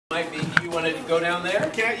Might be. You wanted to go down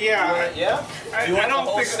there? Yeah. Yeah. I don't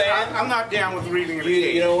think stand? I'm not down with reading in a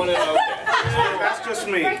cage. You don't want to. Okay. That's just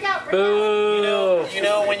me. You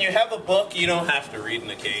know, when you have a book, you don't have to read in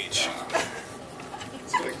a cage.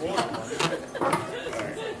 Alright.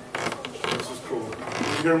 This is cool.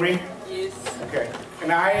 You hear me? Yes. Okay.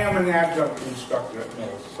 And I am an adjunct instructor at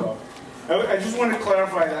Mills, so I just want to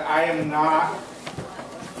clarify that I am not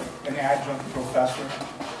an adjunct professor.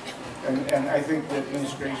 And I think the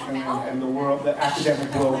administration and the world, the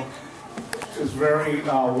academic world, is very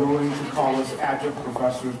willing to call us adjunct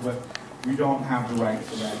professors, but we don't have the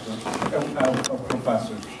rights of adjunct of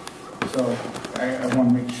professors. So I want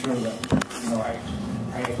to make sure that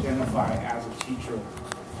I identify as a teacher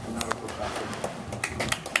and not a professor.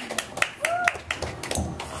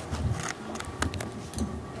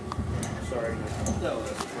 Sorry. No,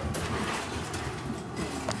 that's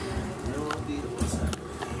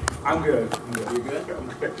I'm good. You're good? I'm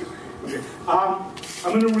good. Okay.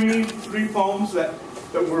 I'm going to read 3 poems that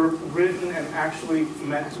were written and actually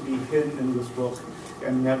meant to be hidden in this book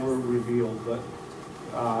and never revealed. But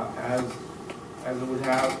as it would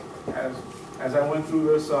have, as I went through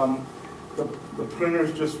this, the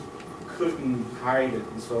printers just couldn't hide it,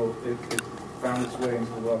 and so it found its way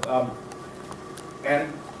into the world.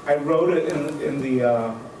 And I wrote it in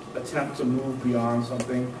the attempt to move beyond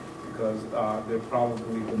something, because they're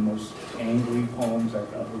probably the most angry poems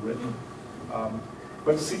I've ever written.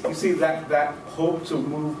 But you see that hope to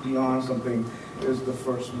move beyond something is the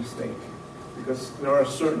first mistake, because there are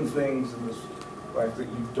certain things in this life that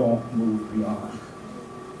you don't move beyond.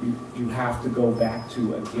 You have to go back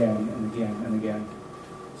to again and again and again.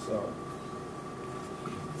 So,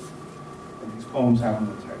 and these poems have an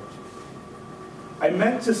integrity. I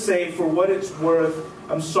meant to say, for what it's worth,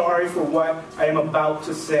 I'm sorry for what I am about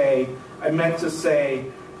to say. I meant to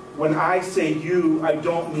say, when I say you, I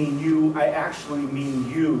don't mean you, I actually mean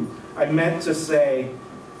you. I meant to say,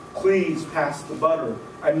 please pass the butter.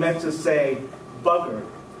 I meant to say, bugger,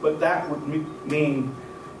 but that would mean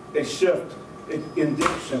a shift in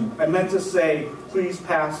diction. I meant to say, please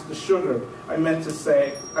pass the sugar. I meant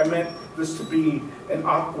this to be an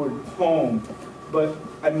awkward poem, but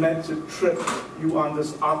I meant to trip you on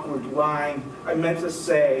this awkward line. I meant to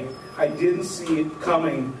say, I didn't see it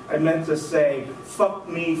coming. I meant to say, fuck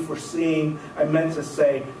me for seeing. I meant to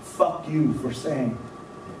say, fuck you for saying.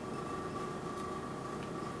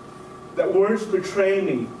 That words betray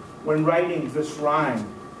me when writing this rhyme.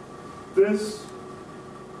 This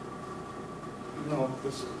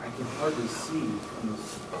I can hardly see on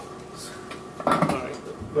this. All right,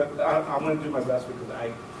 but I'm going to do my best because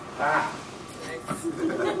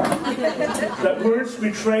that words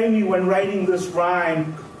betray me when writing this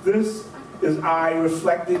rhyme. This is I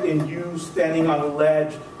reflected in you standing on a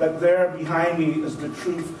ledge. That there behind me is the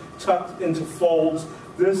truth tucked into folds.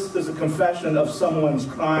 This is a confession of someone's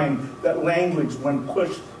crime. That language, when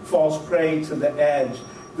pushed, falls prey to the edge.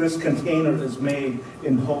 This container is made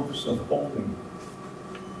in hopes of holding.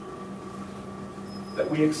 That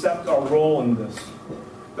we accept our role in this.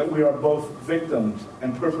 That we are both victims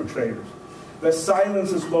and perpetrators. That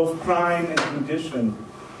silence is both crime and condition.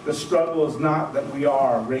 The struggle is not that we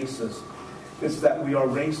are racist. It's that we are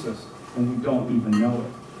racist and we don't even know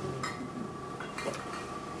it.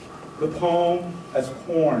 The poem as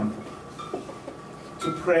porn.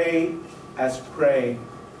 To pray as pray.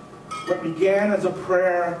 What began as a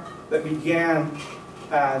prayer that began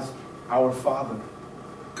as our Father.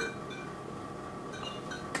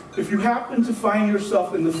 If you happen to find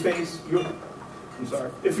yourself in the face,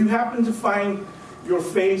 if you happen to find your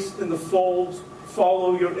face in the folds,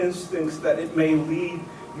 follow your instincts that it may lead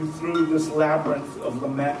you through this labyrinth of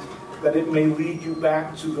lament, that it may lead you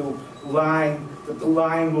back to the line, that the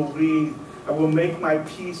line will read, I will make my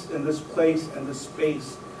peace in this place and this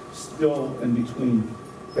space still in between.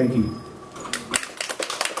 Thank you.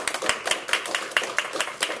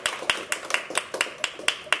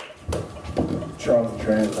 Truong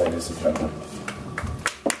Tran, ladies and gentlemen.